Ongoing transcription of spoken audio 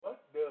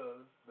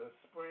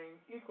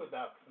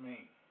Equinox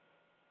mean?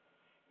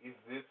 Is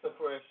this a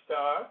fresh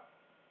start?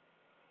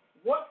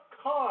 What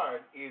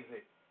card is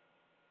it?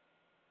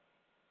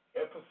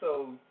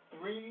 Episode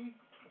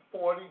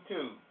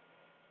 342,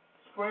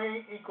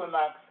 Spring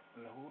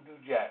Equinox-Hoodoo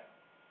Jack,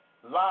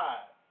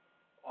 live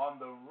on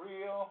the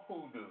Real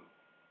Hoodoo.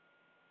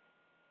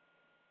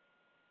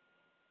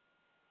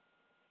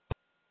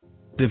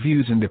 The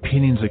views and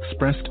opinions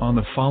expressed on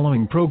the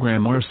following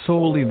program are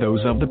solely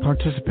those of the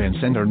participants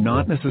and are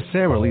not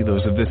necessarily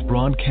those of this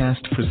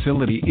broadcast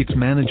facility, its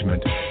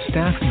management,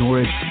 staff, nor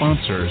its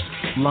sponsors.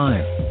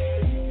 Live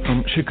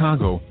from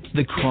Chicago,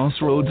 the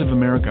crossroads of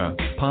America,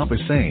 Papa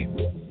Say.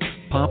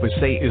 Papa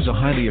Say is a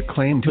highly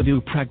acclaimed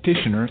Hoodoo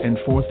practitioner and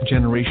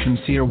fourth-generation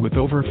seer with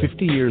over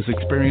 50 years'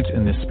 experience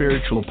in the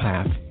spiritual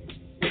path,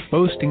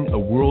 boasting a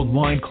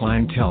worldwide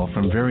clientele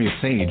from various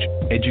age,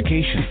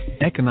 education,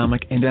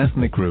 economic, and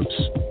ethnic groups.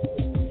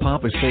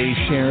 Papa Say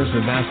shares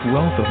a vast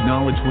wealth of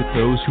knowledge with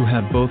those who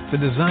have both the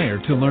desire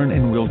to learn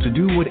and will to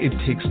do what it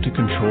takes to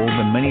control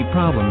the many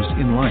problems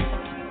in life.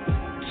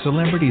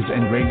 Celebrities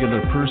and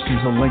regular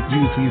persons alike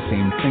use these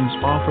same things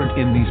offered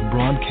in these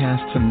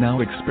broadcasts and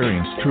now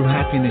experience true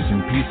happiness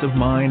and peace of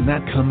mind that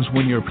comes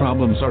when your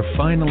problems are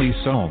finally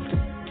solved.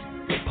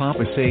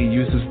 Papa Say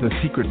uses the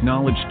secret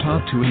knowledge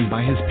taught to him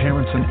by his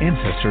parents and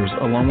ancestors,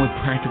 along with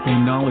practical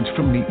knowledge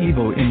from the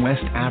Igbo in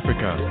West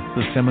Africa,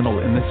 the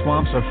Seminole in the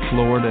swamps of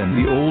Florida, and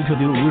the old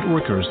Hoodoo root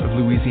workers of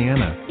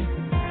Louisiana.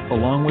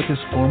 Along with his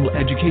formal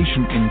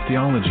education in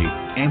theology,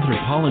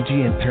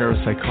 anthropology, and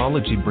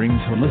parapsychology, brings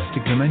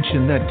holistic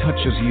dimension that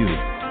touches you,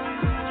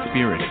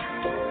 spirit,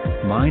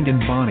 mind,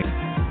 and body.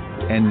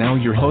 And now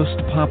your host,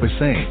 Papa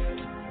Say.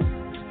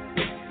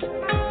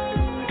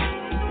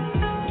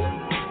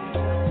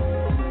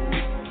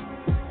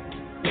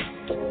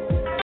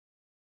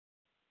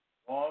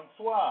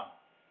 Bonsoir.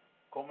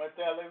 Comment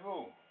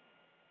allez-vous?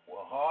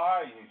 Well, how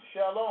are you?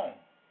 Shalom.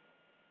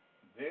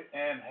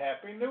 And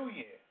Happy New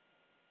Year.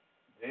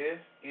 This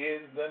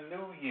is the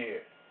new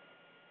year.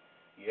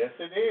 Yes,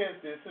 it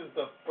is. This is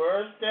the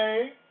first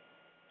day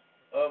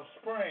of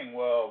spring.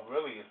 Well,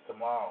 really, it's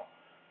tomorrow.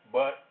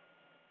 But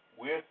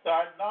we're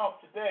starting off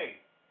today.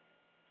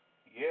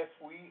 Yes,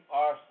 we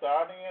are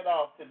starting it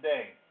off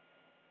today.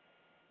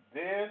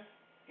 This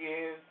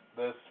is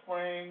the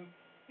Spring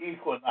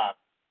Equinox.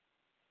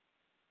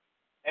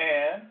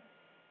 And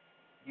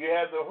you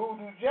have the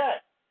Hoodoo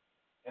Jack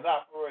in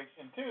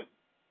operation, too.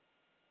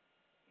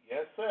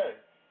 Yes, sir.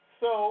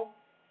 So,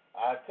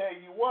 I tell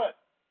you what,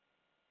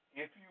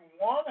 if you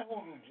want a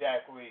Hoodoo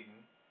Jack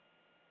reading,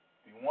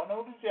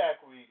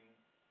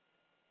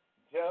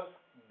 just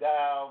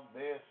dial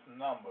this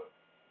number,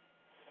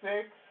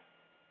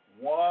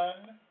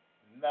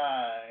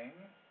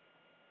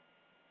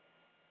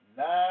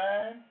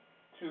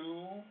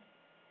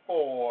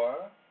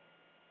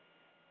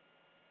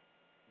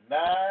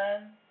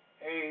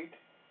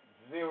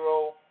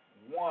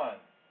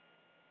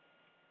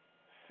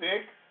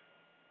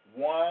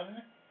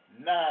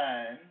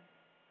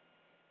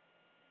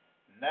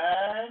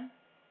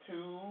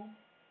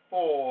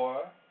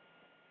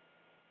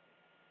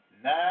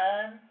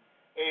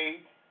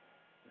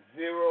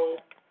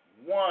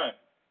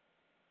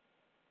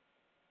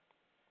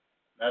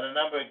 Now the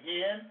number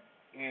again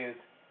is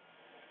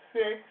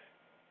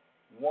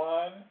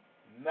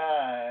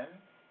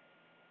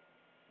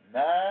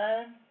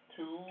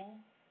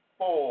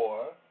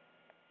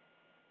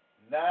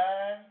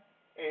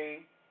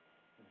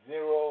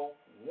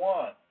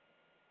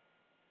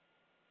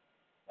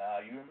Now,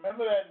 you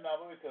remember that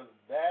number because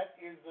that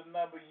is the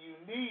number you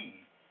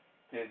need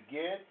to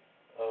get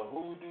a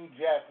Hoodoo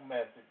Jack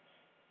message.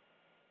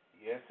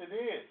 Yes, it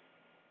is.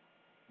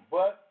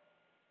 But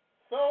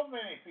so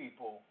many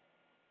people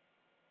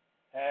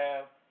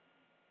have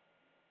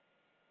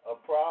a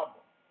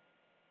problem.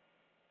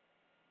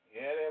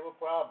 Yeah, they have a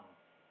problem.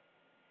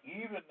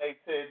 Even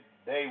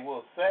they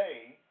will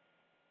say,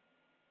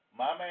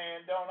 my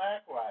man don't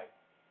act right.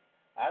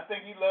 I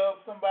think he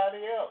loves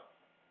somebody else.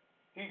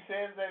 He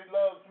says that he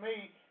loves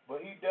me,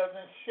 but he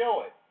doesn't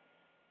show it.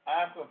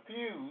 I'm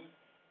confused,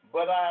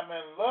 but I'm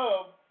in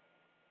love,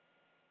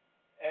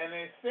 and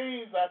it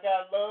seems like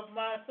I love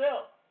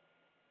myself.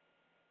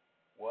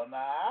 Well,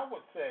 now I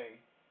would say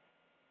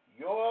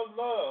your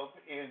love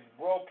is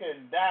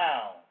broken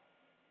down.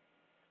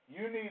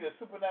 You need a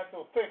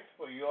supernatural fix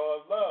for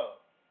your love.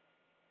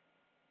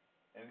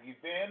 And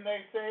then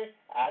they say,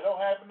 I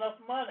don't have enough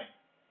money.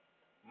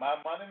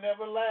 My money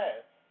never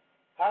lasts.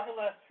 How can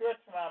I stretch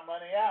my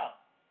money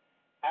out?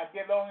 I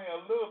get only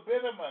a little bit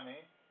of money,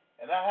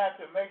 and I have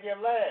to make it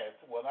last.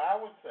 What I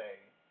would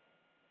say,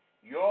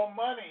 your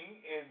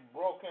money is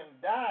broken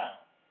down.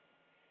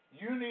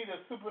 You need a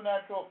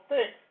supernatural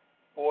fix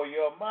for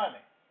your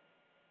money.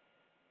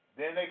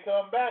 Then they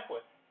come back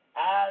with,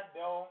 I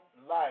don't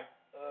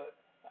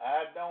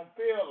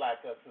feel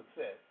like a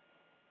success.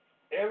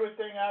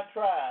 Everything I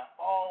try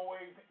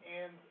always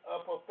ends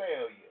up a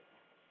failure.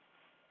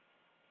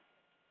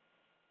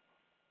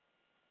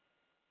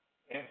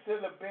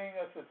 Instead of being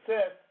a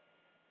success,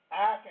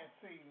 I can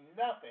see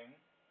nothing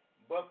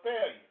but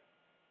failure.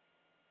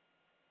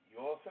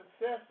 Your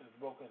success is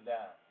broken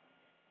down.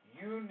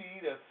 You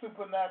need a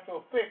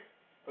supernatural fix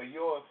for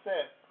your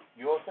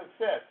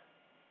success.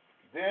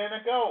 Then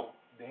it goes.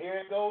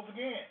 Here it goes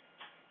again.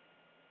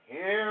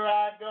 Here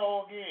I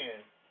go again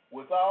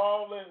with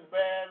all this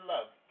bad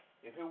luck.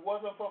 If it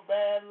wasn't for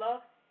bad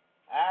luck,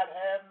 I'd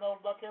have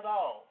no luck at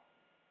all.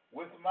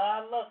 With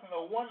my luck,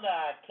 no wonder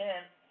I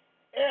can't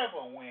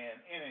ever win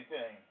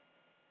anything.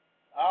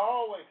 I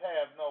always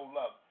have no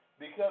luck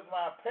because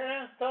my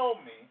parents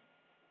told me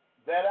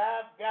that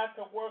I've got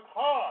to work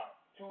hard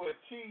to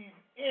achieve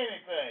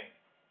anything.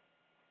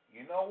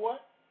 You know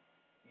what?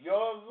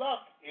 Your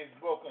luck is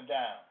broken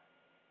down.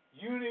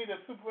 You need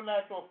a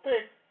supernatural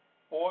fix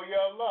for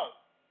your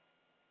luck.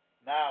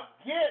 Now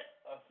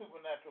get a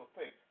supernatural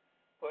fix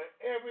for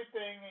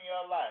everything in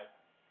your life.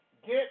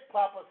 Get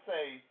Papa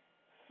Say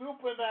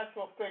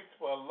supernatural fix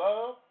for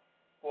love,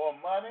 for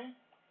money,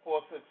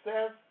 for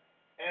success,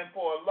 and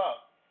for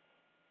luck.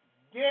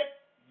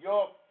 Get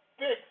your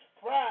fix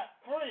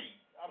free.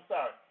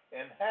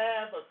 And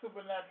have a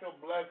supernatural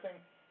blessing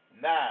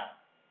now.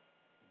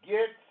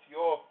 Get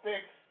your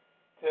fix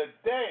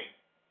today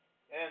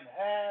and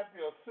have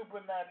your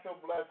supernatural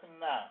blessing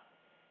now.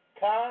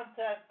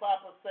 Contact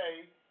Papa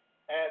Say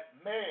at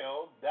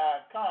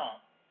mail.com.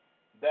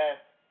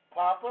 That's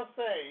Papa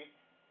Say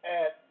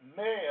at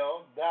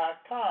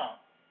mail.com.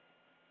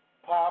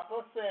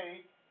 Papa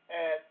Say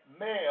at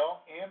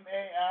mail.com.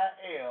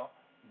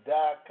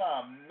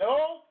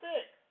 No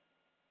fix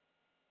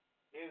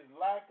is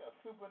like a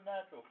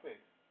supernatural fix.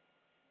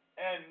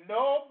 And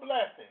no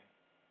blessing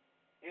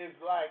is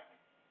like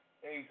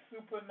a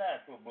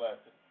supernatural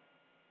blessing.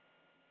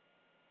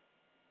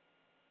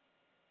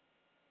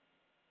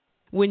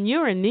 When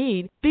you're in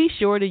need, be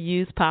sure to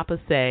use Papa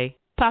Say.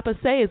 Papa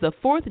Say is a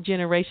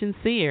fourth-generation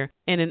seer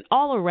and an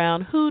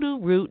all-around hoodoo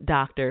root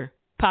doctor.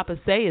 Papa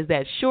Say is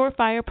that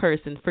surefire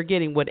person for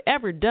getting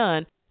whatever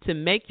done to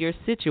make your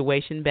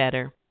situation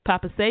better.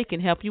 Papa Say can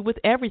help you with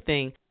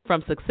everything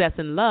from success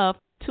in love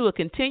to a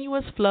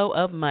continuous flow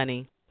of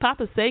money.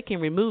 Papa Say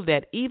can remove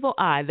that evil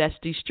eye that's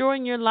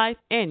destroying your life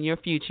and your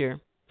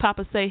future.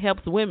 Papa Say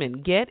helps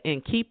women get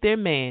and keep their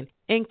man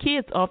and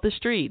kids off the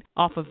street,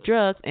 off of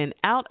drugs, and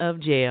out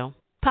of jail.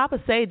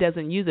 Papa Say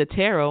doesn't use a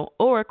tarot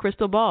or a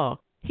crystal ball.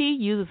 He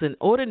uses an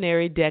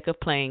ordinary deck of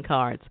playing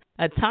cards,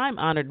 a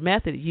time-honored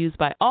method used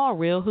by all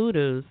real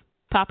hoodoos.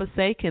 Papa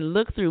Say can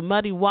look through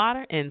muddy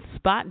water and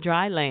spot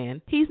dry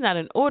land. He's not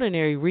an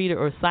ordinary reader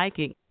or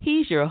psychic.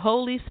 He's your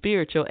holy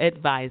spiritual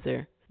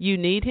advisor. You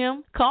need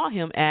him? Call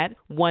him at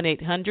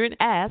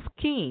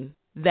 1-800-ASK-KEEN.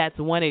 That's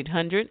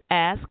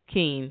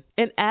 1-800-ASK-KEEN.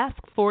 And ask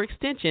for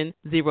extension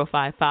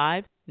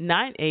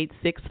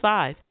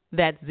 055-9865.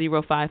 That's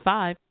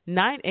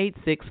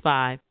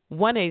 055-9865.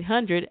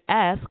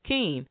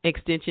 1-800-ASK-KEEN.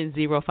 Extension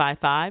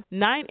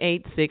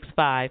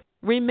 055-9865.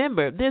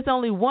 Remember, there's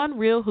only one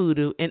real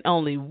hoodoo and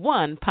only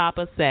one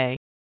Papa Say.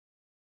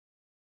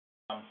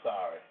 I'm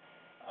sorry.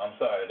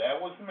 That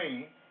was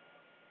me.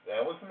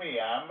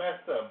 I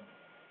messed up.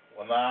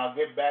 Well, now I'll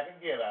get back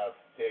again. I'll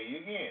tell you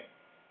again.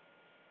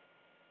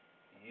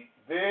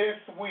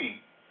 This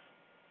week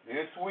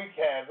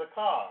has a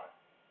card.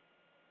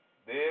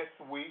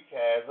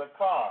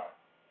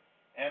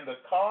 And the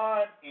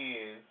card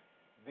is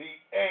the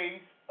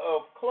Ace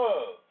of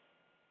Clubs.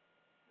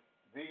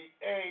 The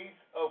Ace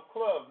of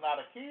Clubs. Now,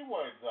 the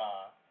keywords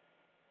are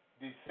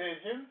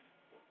decisions,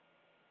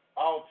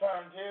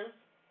 alternatives,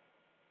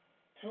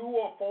 2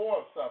 or 4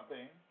 of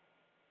something.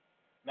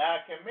 Now,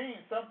 it can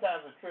mean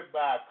sometimes a trip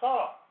by a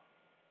car.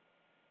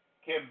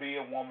 Can be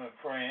a woman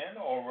friend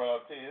or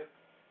relative.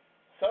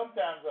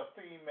 Sometimes a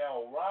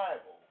female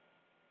rival.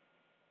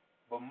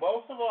 But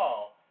most of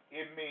all,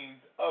 it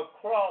means a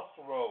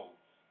crossroads.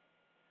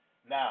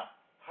 Now,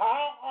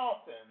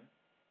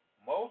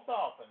 most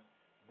often,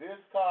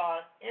 this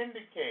card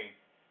indicates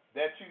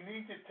that you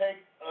need to take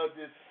a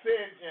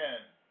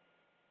decision.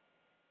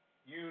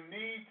 You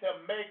need to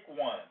make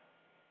one.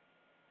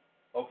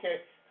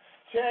 Okay?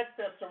 Check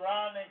the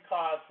surrounding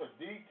cards for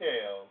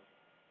details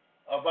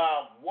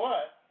about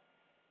what,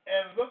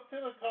 and look to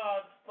the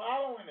cards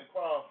following the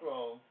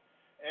crossroads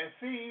and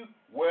see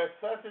where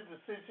such a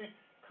decision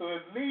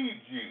could lead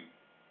you.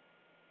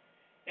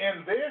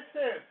 In this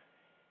sense,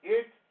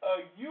 it's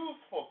a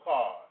useful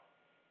card.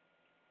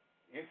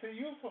 It's a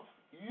useful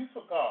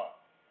card.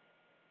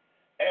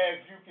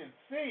 As you can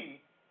see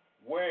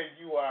where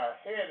you are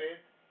headed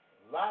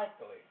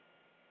likely.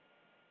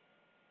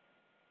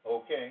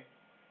 Okay?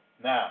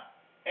 Now,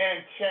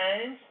 and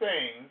change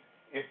things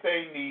if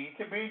they need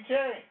to be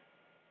changed.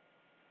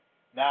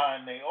 Now,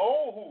 in the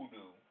old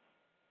hoodoo,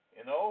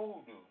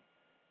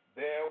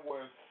 there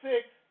were 6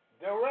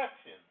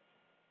 directions.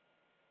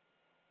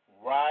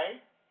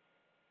 Right,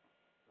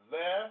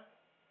 left,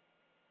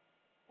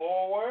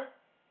 forward,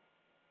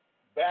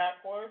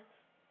 backwards,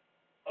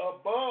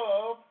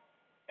 above,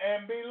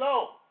 and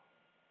below.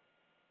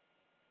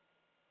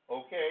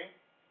 Okay?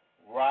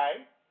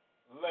 Right,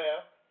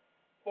 left,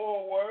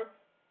 forward,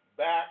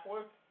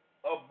 backwards,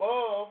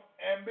 above,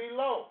 and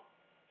below.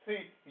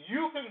 See,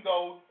 you can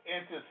go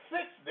into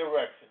 6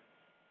 directions.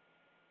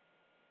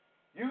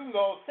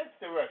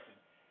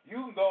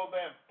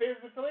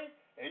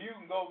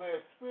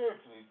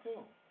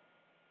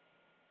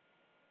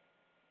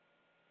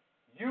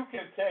 you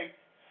can take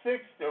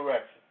 6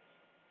 directions.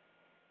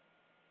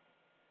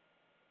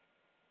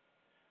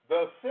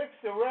 The 6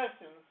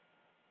 directions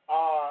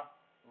are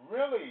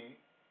really,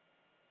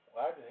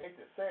 well, I just hate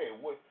to say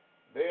it,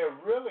 they're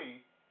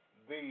really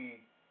the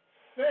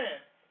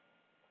sense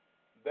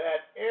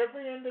that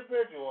every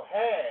individual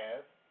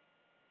has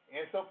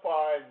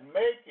insofar as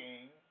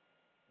making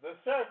the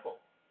circle.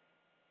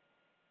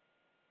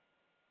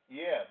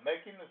 Yeah,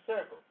 making the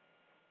circle.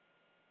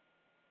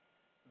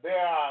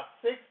 There are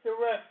 6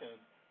 directions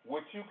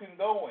which you can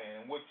go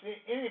in, which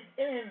any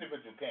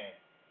individual can.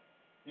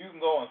 You can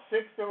go in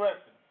 6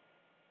 directions.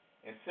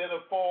 Instead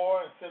of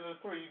 4, instead of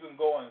 3, you can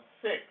go in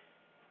 6.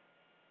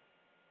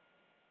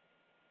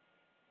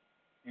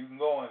 You can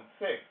go in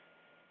 6.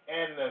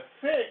 And the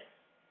 6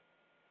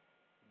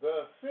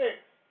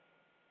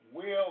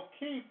 will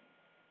keep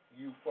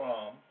you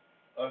from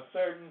a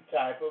certain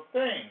type of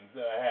things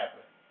that are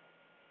happening.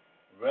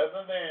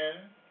 Rather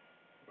than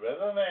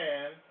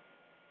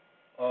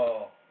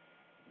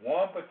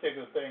one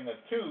particular thing or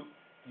 2,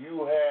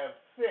 you have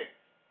 6.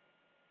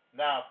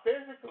 Now,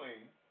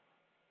 physically,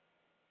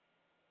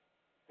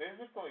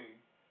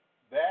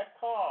 that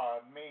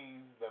card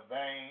means the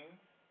veins,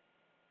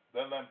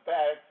 the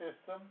lymphatic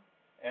system,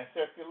 and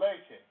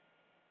circulation.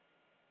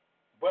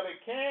 But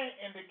it can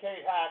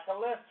indicate high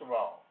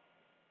cholesterol.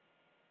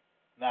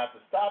 Now, to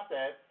stop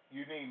that,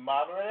 you need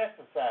moderate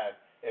exercise,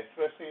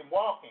 especially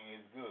walking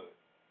is good.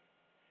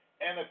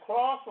 And the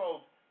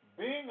crossroads,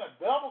 being a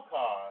double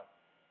card,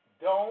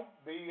 don't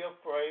be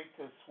afraid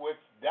to switch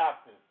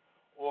doctors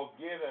or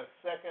get a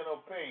second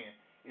opinion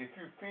if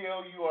you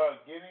feel you are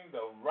getting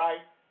the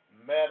right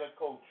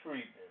medical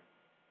treatment.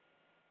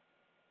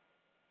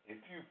 If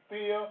you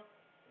feel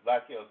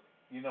like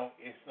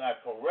it's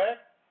not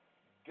correct,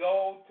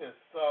 go to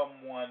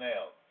someone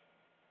else.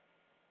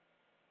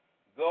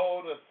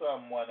 Go to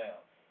someone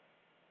else.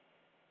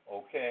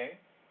 Okay?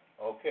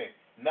 Okay.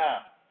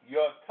 Now,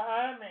 your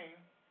timing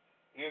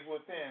is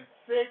within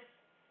 6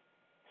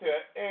 to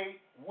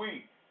 8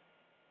 weeks.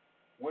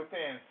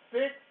 Within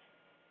 6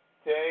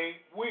 to 8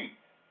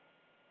 weeks.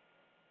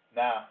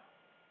 Now,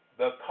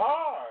 the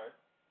card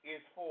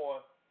is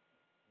for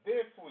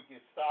this week.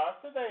 It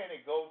starts today and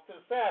it goes to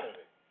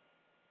Saturday.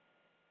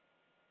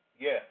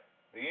 Yes,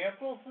 the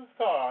influences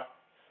card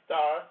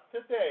starts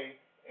today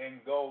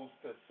and goes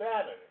to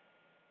Saturday.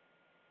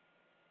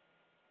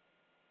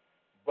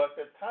 But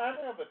the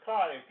timing of the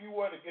card, if you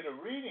were to get a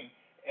reading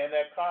and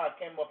that card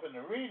came up in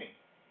the reading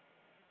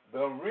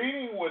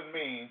would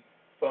mean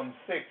from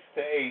 6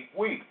 to 8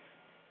 weeks.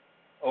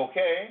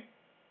 Okay?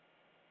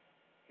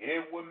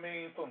 It would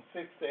mean from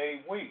 6 to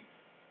 8 weeks.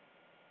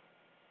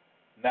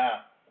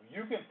 Now,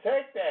 you can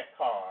take that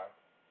card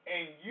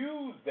and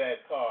use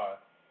that card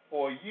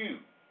for you.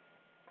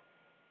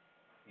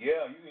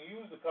 Yeah, you can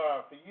use the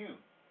card for you.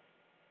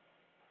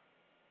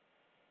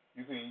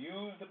 You can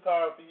use the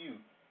card for you.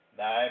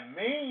 Now, it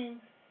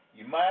means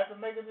you might have to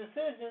make a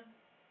decision.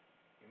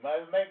 You might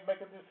have to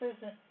make a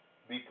decision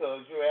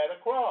because you're at a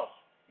crossroads.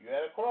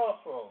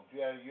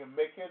 You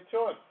make your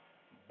choice.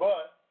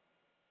 But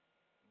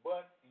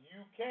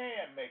you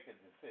can make a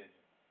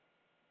decision.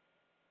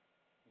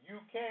 You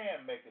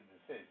can make a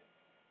decision.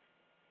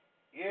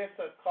 It's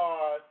a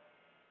card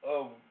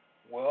of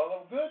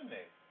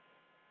goodness.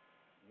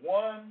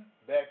 One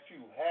that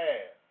you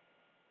have.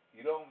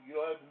 You don't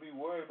have to be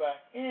worried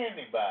about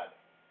anybody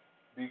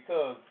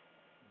because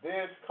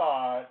this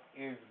card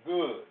is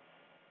good.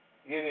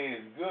 It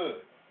is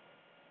good.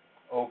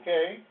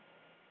 Okay?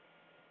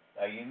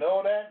 Now you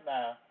know that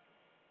now.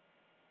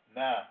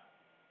 Now,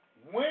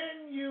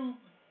 when you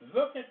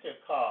look at your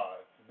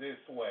cards this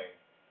way,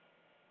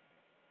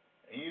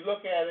 and you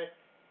look at it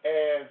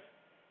as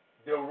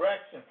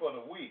direction for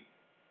the week,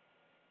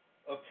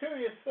 a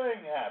curious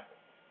thing happens.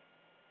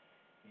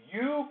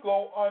 You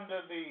go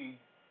under the,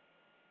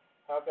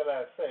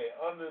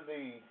 under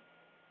the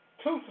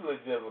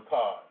tutelage of the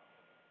card.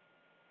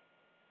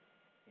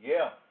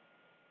 Yeah.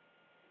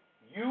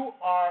 You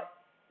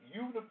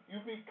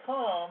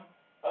become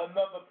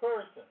another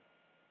person.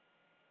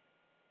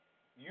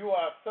 You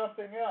are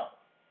something else.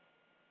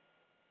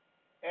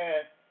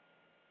 And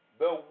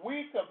the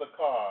week of the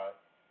card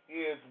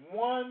is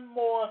one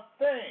more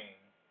thing.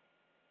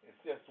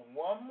 It's just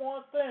one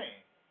more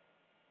thing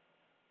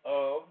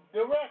of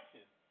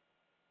direction.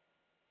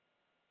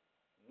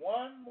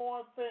 One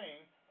more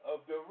thing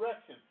of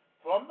direction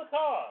from the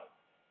card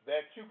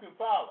that you can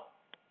follow.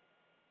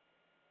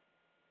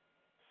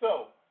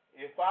 So,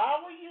 if I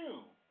were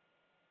you,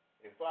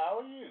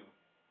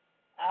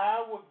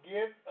 I would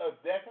get a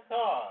deck of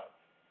cards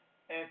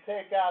and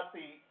take out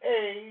the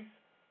Ace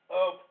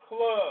of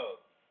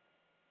Clubs.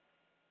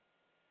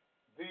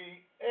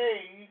 The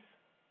Ace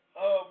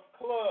of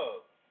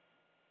Clubs.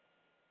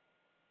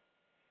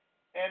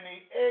 And the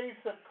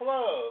Ace of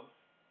Clubs,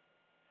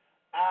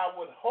 I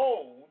would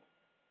hold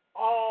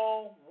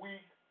all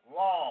week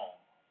long.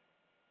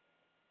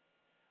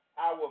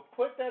 I would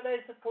put that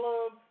Ace of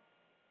Clubs,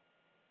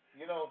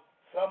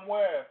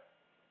 somewhere,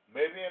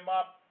 maybe in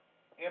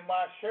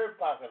my shirt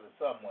pocket or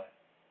somewhere.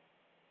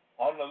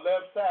 on the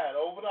left side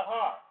over the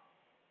heart,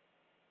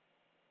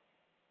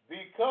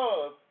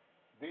 because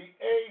the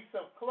ace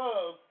of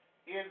clubs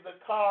is the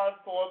card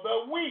for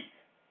the week,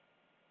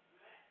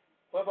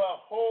 for the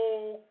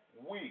whole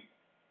week.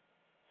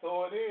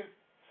 So it is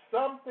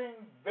something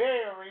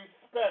very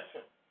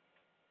special,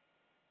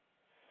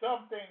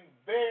 something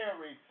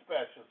very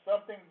special,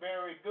 something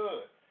very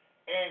good.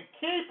 And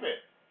keep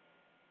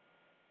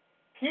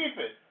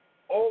it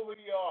over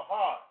your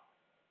heart,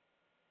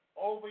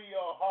 over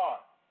your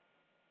heart.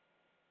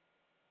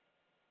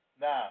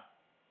 Now,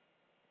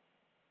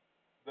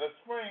 the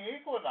spring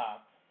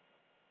equinox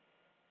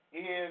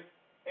is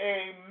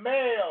a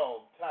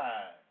male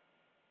time.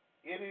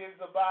 It is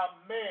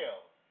about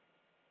males.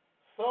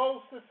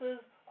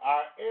 Solstices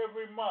are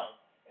every month,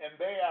 and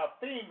they are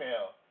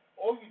female.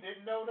 Oh, you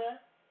didn't know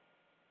that?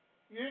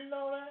 You didn't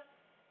know that?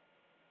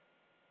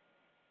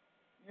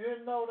 You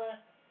didn't know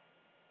that?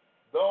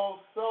 Those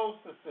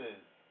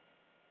solstices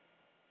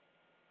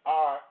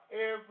are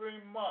every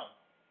month.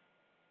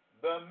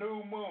 The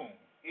new moon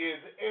is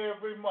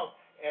every month,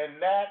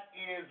 and that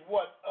is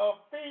what? A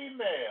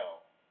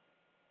female.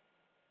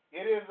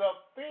 It is a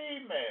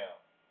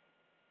female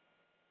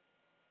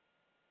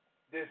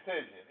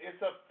decision.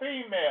 It's a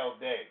female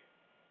day.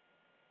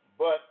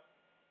 But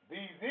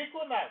these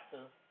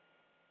equinoxes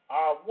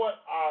are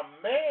what are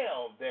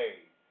male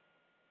days.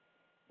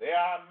 They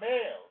are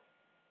males,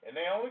 and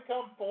they only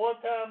come 4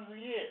 times a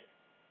year.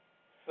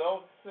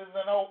 Solstice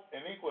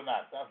and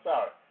equinox. I'm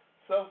sorry.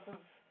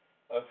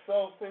 A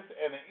solstice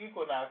and an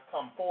equinox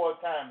come 4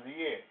 times a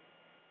year.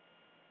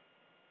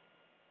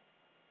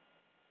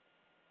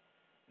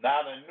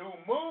 Now the new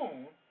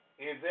moon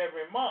is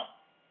every month.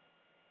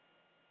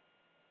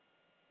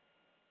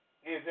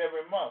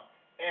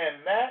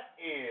 And that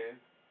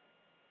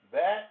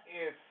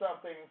is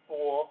something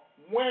for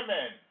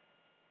women.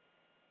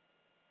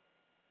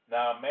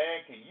 Now a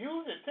man can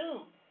use it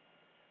too,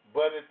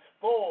 but it's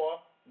for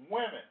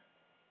women.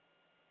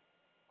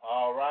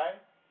 All right?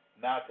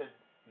 Now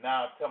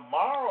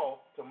tomorrow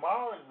is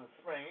the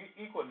spring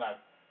equinox.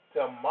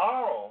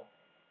 Tomorrow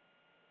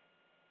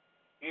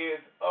is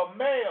a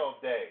male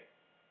day.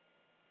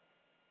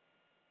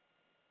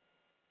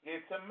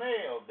 It's a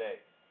male day.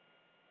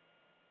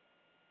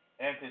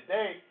 And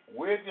today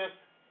we're just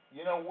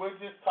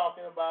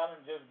talking about it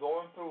and just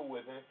going through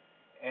with it.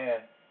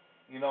 And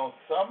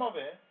some of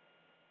it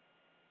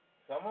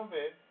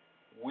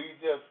we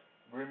just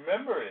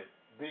remember it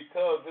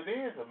because it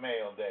is a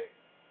male day.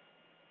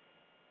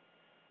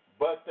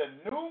 But the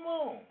new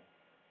moon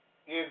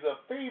is a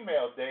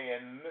female day,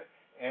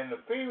 and the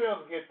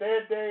females get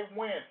their day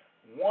when?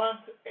 Once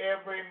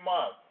every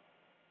month.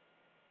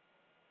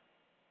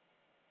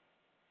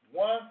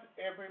 Once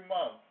every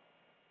month,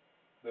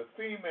 the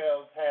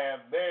females have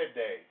their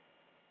day.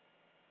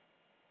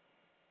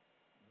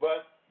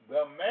 But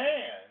the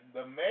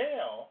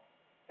male,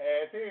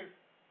 has his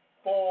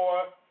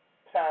 4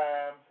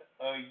 times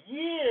a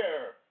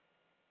year.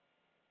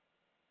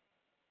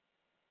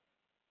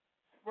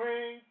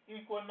 Spring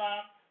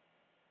equinox,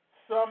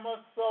 summer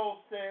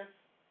solstice,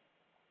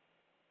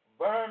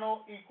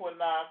 vernal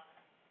equinox,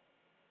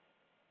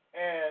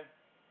 and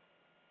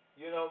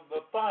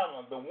the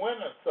final, the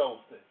winter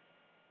solstice.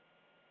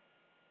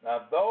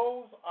 Now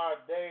those are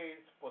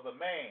days for the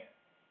man.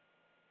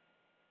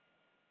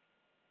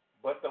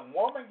 But the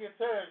woman gets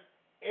hers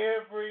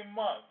every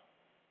month.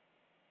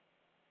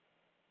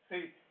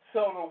 See,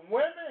 so the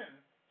women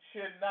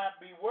should not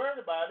be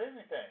worried about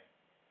anything.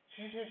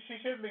 She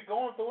shouldn't be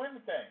going through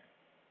anything.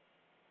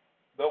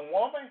 The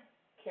woman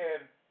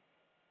can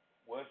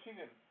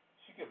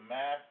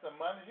master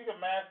money. She can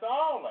master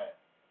all that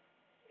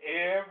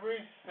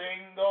every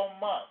single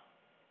month.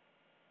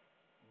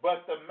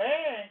 But the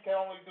man can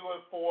only do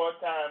it 4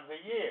 times a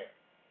year.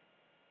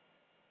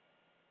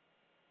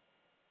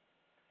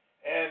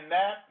 And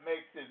that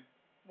makes it,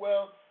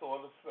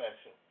 sort of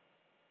special.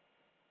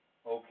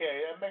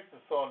 Okay, that makes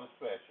it sort of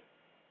special.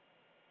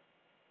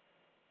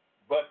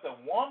 But the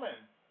woman,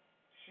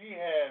 she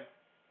has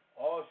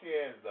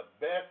the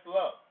best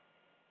luck.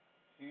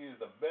 She is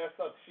the best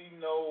luck. She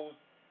knows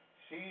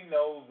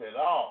it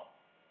all.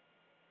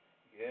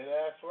 Yeah,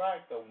 that's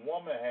right. The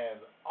woman has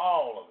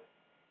all of it.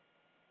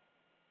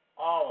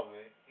 All of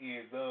it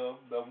is of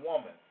the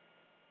woman.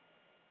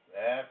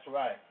 That's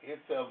right.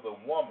 It's of the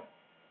woman.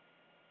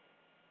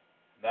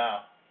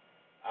 Now,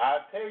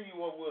 I'll tell you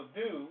what we'll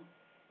do.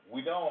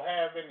 We don't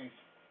have any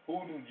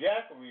Hoodoo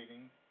Jack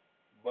readings,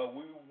 but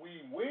we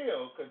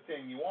will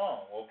continue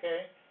on,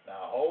 okay?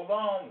 Now, hold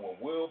on.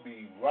 We'll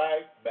be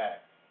right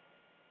back.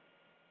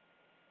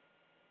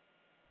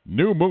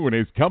 New moon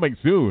is coming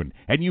soon,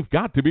 and you've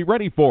got to be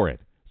ready for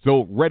it.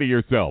 So ready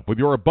yourself with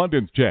your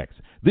abundance checks,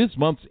 this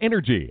month's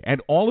energy,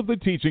 and all of the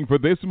teaching for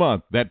this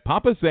month that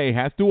Papa Say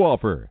has to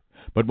offer.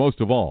 But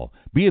most of all,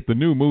 be it the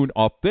New Moon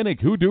Authentic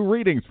Hoodoo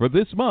readings for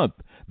this month.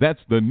 That's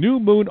the New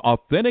Moon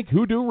Authentic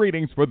Hoodoo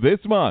readings for this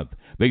month.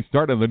 They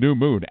start on the new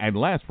moon and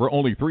last for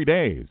only 3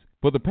 days.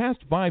 For the past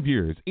 5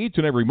 years, each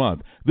and every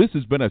month, this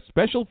has been a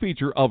special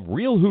feature of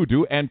Real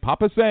Hoodoo and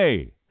Papa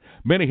Say.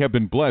 Many have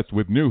been blessed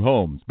with new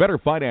homes, better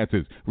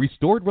finances,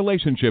 restored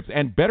relationships,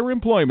 and better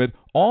employment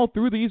all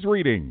through these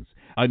readings.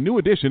 A new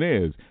addition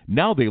is,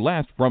 now they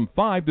last from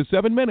 5 to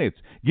 7 minutes,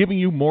 giving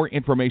you more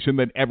information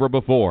than ever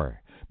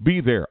before.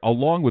 Be there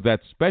along with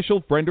that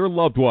special friend or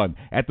loved one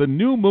at the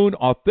New Moon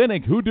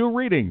Authentic Hoodoo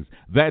Readings.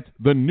 That's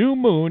the New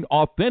Moon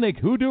Authentic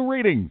Hoodoo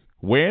Readings.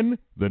 When?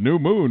 The new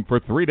moon for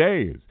 3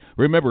 days.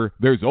 Remember,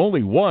 there's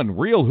only one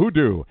Real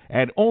Hoodoo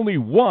and only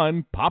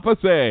one Papa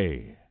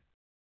Say.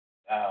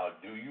 Now,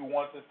 do you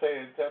want to stay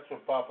in touch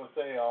with Papa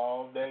Say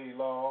all day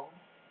long?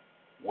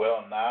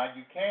 Well, now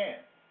you can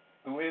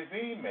through his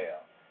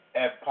email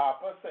at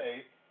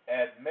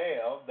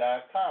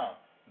papasay@mail.com.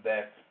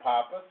 That's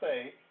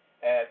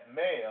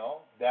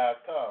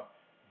papasay@mail.com.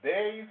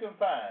 There you can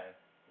find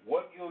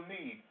what you'll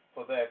need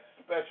for that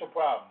special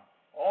problem,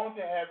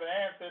 only to have it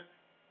answered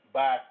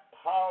by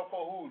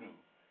powerful hoodoo.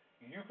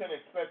 You can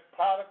expect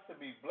products to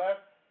be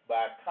blessed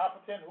by a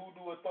competent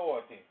hoodoo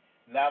authority,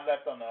 not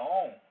left on their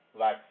own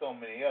like so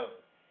many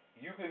others.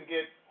 You can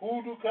get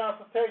hoodoo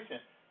consultation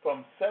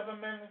from 7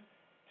 minutes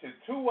to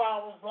 2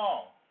 hours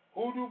long.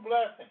 Hoodoo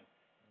blessings,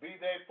 be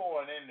they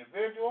for an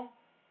individual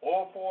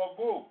or for a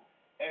group,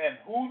 and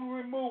hoodoo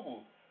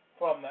removals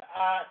from the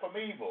eye, from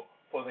evil,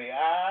 for the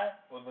eye,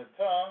 for the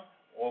tongue,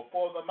 or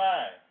for the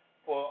mind,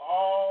 for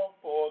all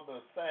for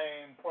the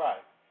same price.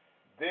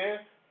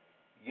 This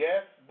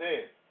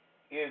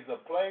is the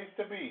place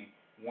to be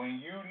when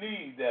you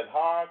need that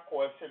hard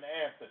question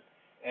answered,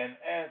 and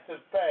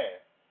answered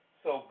fast.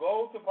 So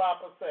go to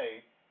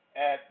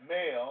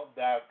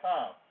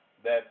papasay@mail.com.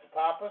 That's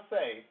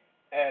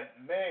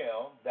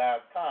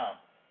papasay@mail.com.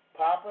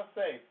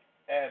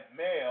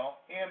 papasay@mail,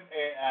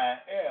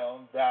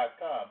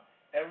 mail.com.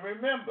 And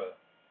remember,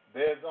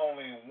 there's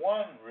only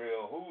one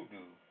Real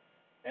Hoodoo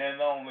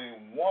and only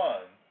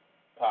one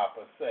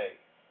Papa Say.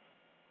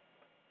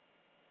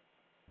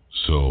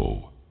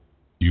 So,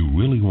 you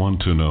really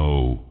want to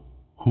know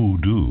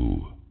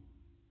hoodoo?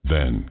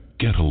 Then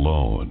get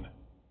alone.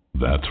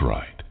 That's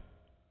right.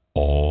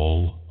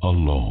 All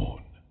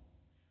alone.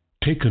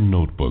 Take a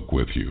notebook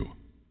with you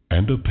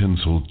and a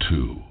pencil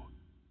too.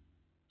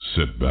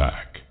 Sit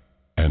back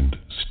and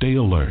stay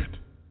alert.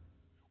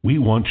 We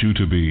want you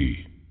to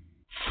be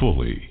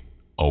fully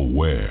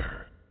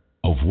aware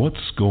of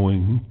what's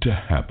going to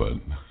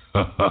happen.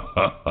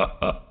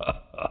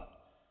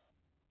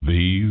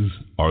 These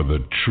are the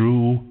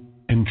true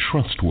and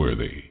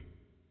trustworthy,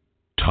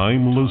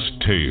 timeless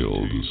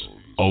tales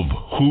of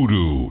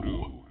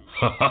hoodoo.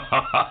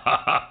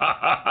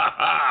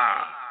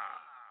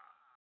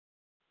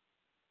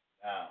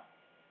 Now,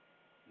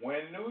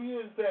 when New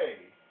Year's Day,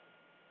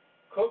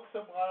 cook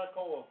some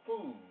article of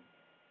food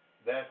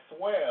that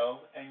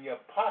swells and your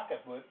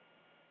pocketbook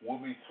will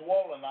be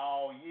swollen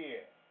all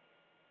year.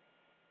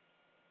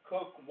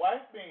 Cook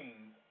white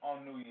beans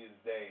on New Year's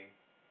Day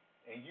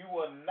and you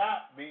will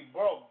not be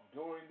broke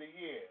during the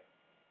year.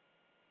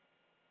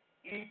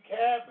 Eat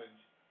cabbage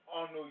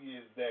on New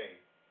Year's Day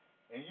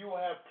and you will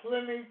have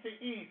plenty to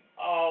eat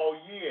all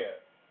year.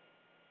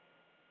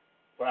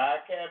 Fry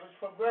cabbage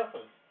for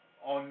breakfast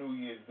on New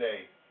Year's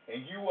Day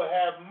and you will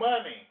have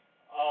money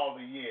all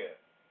the year.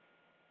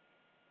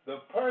 The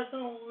person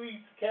who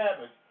eats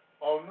cabbage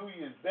on New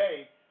Year's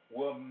Day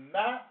will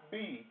not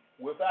be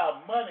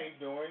without money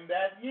during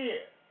that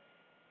year.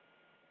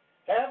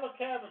 Have a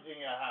cabbage in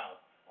your house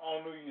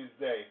on New Year's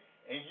Day,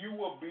 and you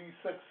will be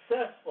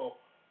successful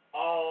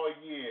all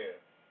year.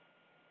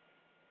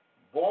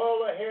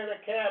 Boil a head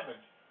of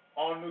cabbage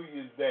on New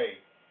Year's Day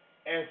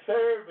and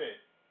serve it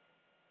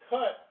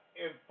cut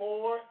in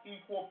 4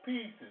 equal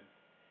pieces.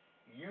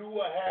 You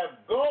will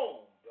have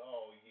gold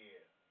all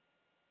year.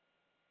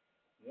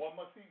 One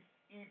must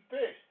eat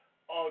fish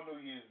on New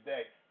Year's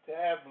Day to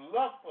have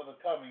luck for the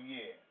coming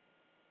year.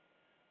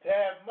 To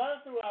have money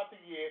throughout the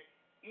year,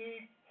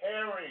 eat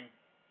herring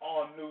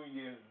on New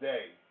Year's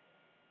Day.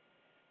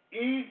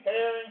 Eat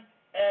herring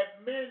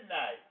at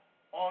midnight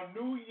on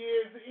New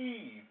Year's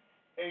Eve,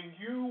 and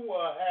you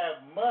will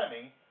have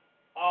money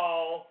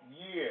all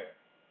year.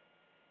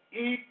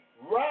 Eat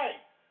rice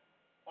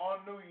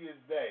on New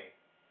Year's Day,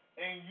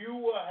 and you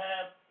will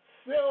have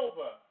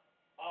silver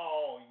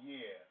all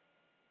year.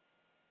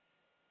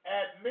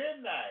 At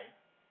midnight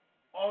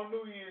on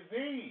New Year's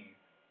Eve,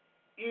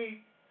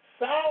 eat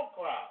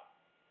sauerkraut,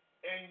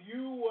 and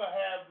you will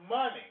have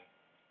money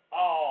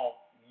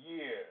all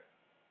year.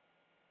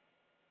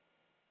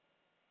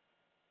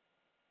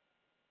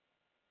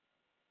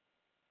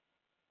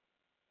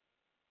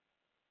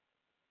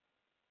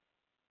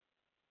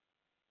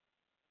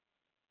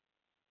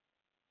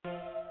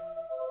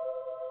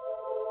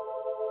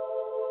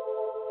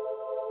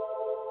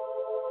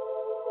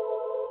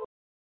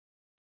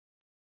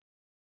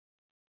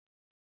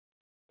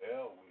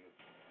 Well,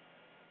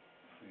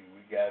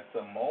 we got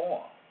some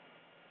more.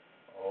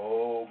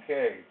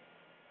 Okay.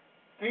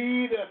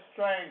 Feed a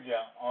stranger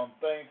on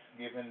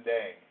Thanksgiving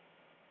Day.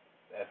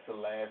 That's the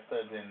last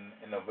Thursday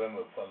in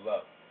November for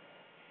luck.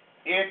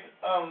 It's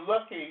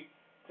unlucky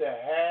to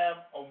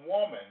have a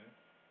woman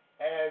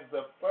as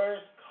the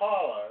first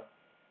caller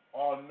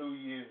on New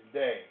Year's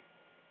Day.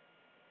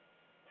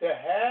 To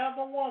have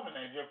a woman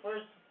as your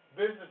first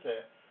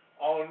visitor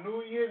on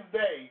New Year's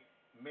Day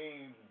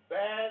means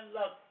bad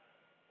luck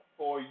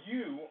for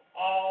you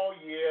all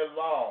year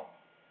long.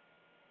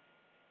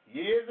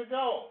 Years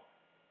ago,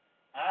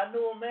 I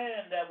knew a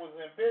man that was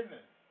in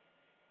business,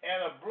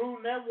 and a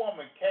brunette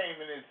woman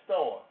came in his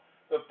store.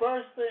 The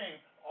first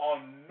thing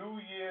on New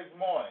Year's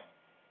morning,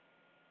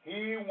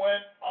 he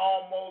went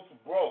almost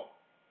broke.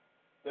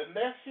 The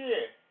next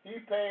year, he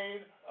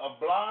paid a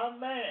blonde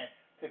man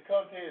to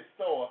come to his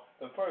store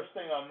the first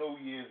thing on New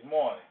Year's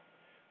morning,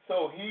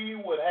 so he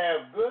would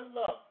have good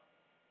luck,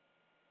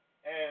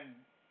 and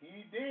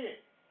he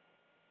did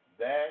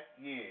that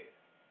year.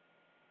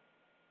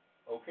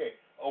 Okay,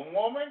 a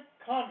woman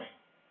coming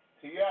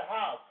to your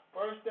house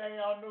first thing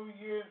on New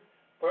Year's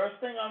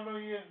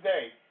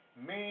Day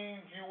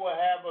means you will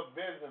have a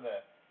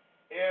visitor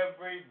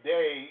every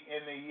day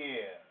in the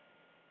year.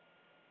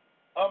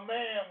 A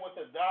man with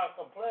a dark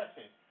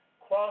complexion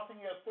crossing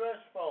your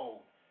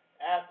threshold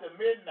after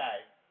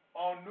midnight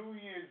on New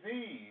Year's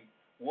Eve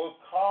will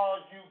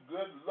cause you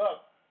good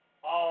luck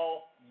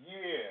all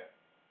year.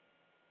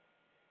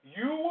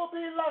 You will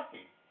be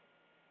lucky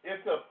if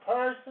a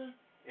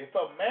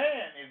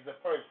man is the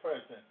first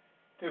person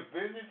to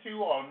visit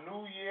you on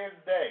New Year's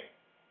Day.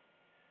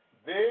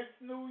 This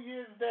New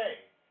Year's Day,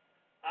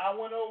 I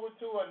went over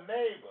to a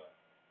neighbor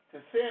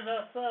to send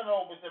her son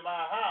over to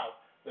my house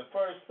the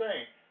first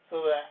thing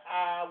so that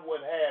I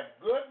would have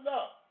good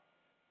luck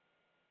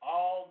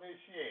all this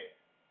year.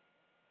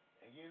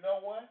 And you know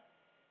what?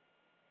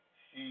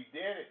 She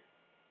did it.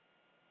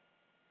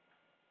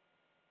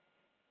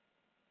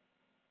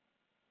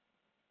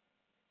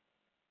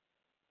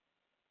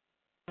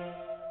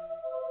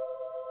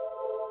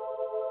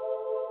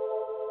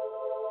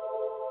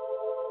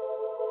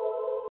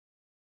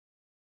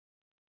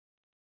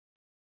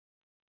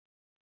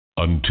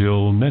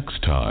 Until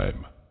next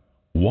time,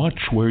 watch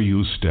where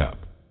you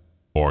step,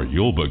 or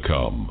you'll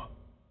become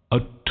a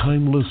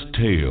timeless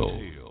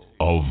tale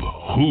of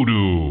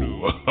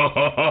hoodoo.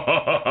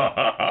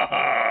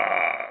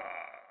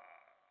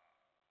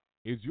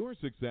 Is your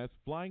success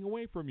flying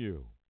away from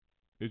you?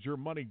 Is your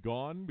money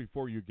gone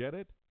before you get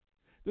it?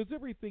 Does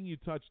everything you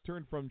touch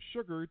turn from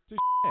sugar to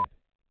shit?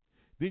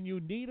 Then you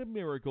need a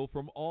miracle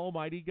from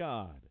Almighty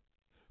God.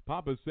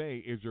 Papa Say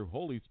is your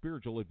holy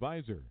spiritual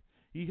advisor.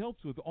 He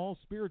helps with all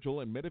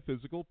spiritual and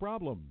metaphysical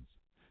problems.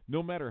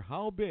 No matter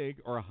how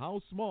big or how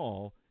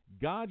small,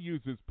 God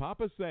uses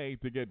Papa Say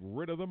to get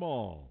rid of them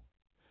all.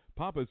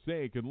 Papa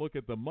Say can look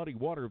at the muddy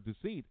water of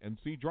deceit and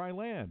see dry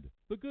land,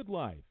 the good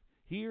life,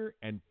 here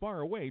and far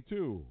away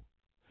too.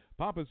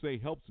 Papa Say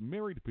helps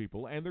married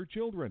people and their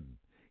children.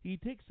 He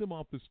takes them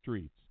off the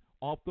streets,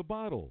 off the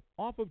bottle,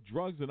 off of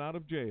drugs and out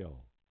of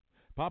jail.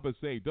 Papa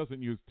Say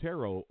doesn't use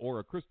tarot or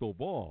a crystal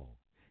ball.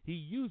 He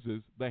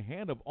uses the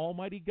hand of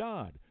Almighty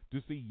God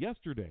to see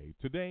yesterday,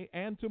 today,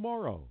 and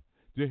tomorrow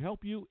to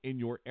help you in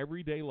your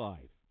everyday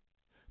life.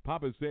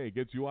 Papa Say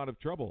gets you out of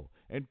trouble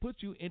and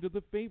puts you into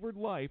the favored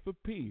life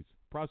of peace,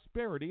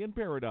 prosperity, and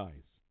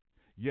paradise.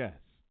 Yes.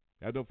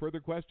 Have no further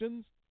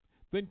questions?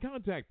 Then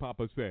contact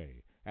Papa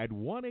Say at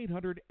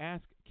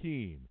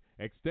 1-800-ASK-KEEN,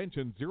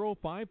 extension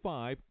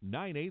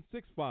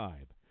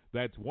 055-9865.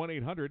 That's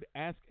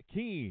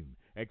 1-800-ASK-KEEN,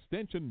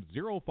 extension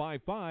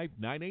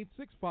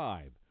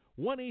 055-9865.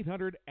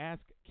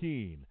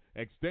 1-800-ASK-KEEN,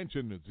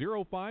 extension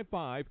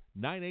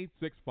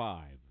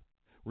 055-9865.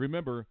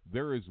 Remember,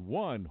 there is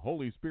one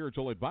holy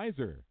spiritual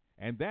advisor,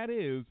 and that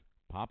is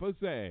Papa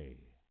Say.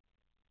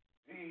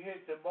 Be here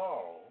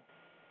tomorrow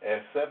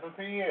at 7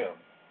 p.m.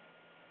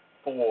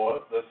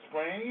 for the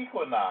Spring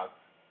Equinox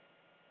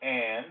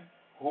and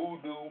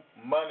Hoodoo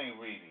Money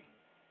Reading.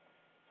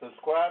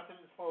 Subscribe to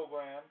this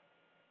program,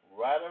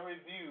 write a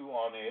review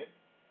on it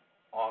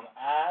on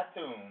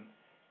iTunes,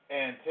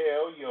 and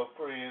tell your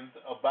friends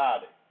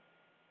about it.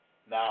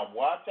 Now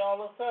watch all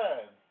the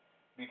signs,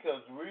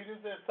 because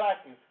readers and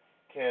psychics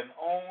can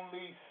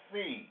only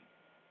see,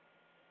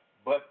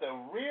 but the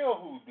real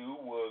hoodoo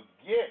will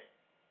get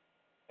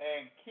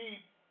and keep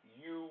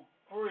you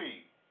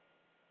free.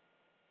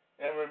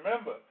 And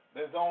remember,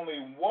 there's only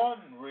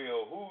one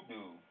real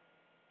hoodoo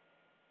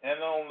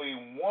and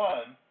only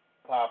one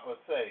Papa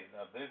Say.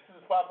 Now this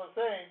is Papa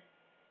Say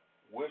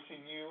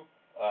wishing you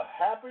a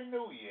Happy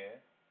New Year.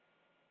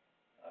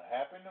 A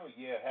Happy New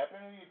Year. Happy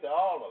New Year to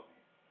all of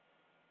you.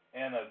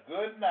 And a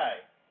good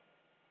night.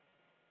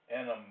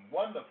 And a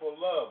wonderful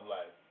love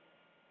life.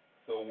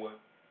 So, one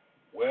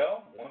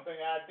thing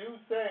I do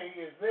say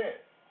is this.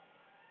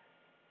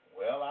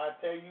 Well, I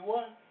tell you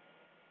what.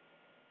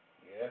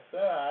 Yes, sir,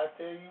 I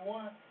tell you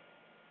what.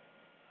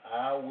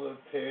 I will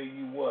tell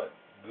you what.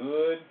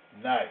 Good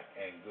night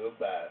and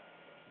goodbye.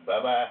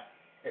 Bye-bye.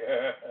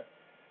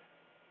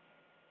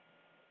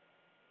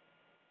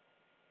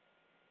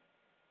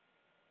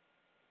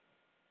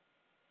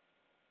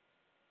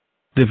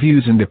 The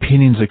views and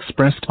opinions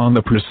expressed on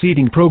the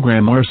preceding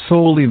program are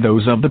solely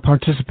those of the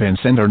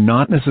participants and are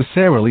not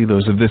necessarily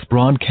those of this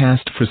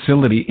broadcast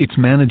facility, its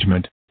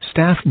management,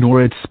 staff,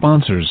 nor its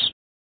sponsors.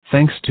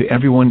 Thanks to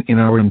everyone in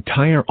our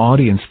entire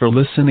audience for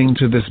listening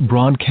to this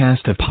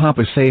broadcast of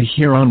Papa Say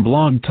here on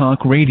Blog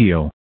Talk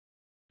Radio.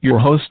 Your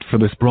host for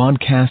this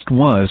broadcast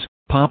was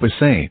Papa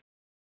Say.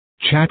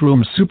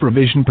 Chatroom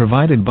supervision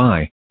provided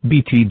by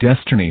BT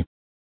Destiny.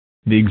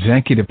 The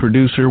executive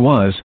producer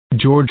was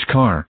George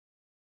Carr.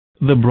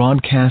 The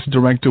broadcast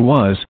director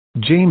was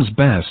James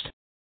Best.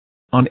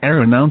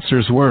 On-air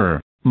announcers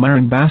were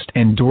Myron Bast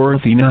and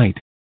Dorothy Knight.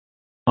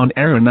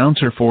 On-air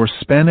announcer for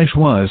Spanish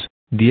was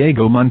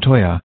Diego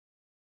Montoya.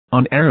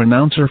 On-air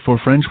announcer for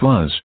French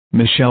was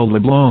Michelle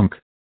LeBlanc.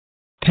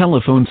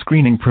 Telephone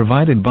screening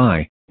provided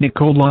by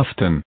Nicole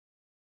Lofton.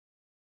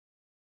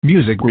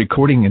 Music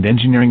recording and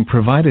engineering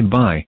provided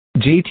by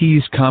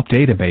JT's Cop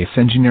Database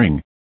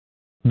Engineering.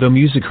 The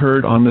music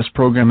heard on this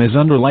program is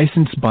under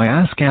license by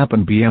ASCAP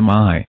and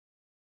BMI.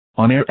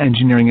 On-air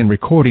engineering and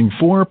recording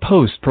for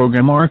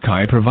post-program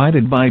archive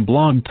provided by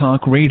Blog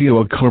Talk Radio,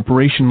 a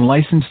corporation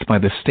licensed by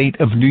the state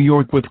of New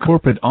York with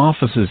corporate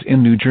offices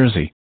in New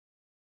Jersey.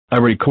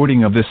 A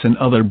recording of this and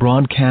other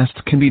broadcasts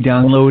can be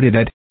downloaded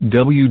at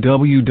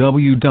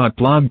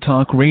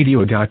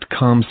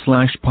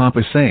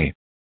www.blogtalkradio.com/papasay.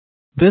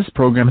 This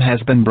program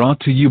has been brought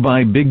to you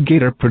by Big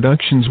Gator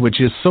Productions, which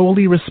is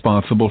solely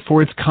responsible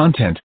for its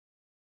content.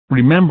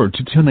 Remember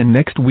to tune in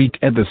next week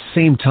at the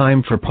same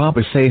time for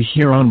Papa Say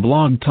here on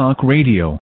Blog Talk Radio.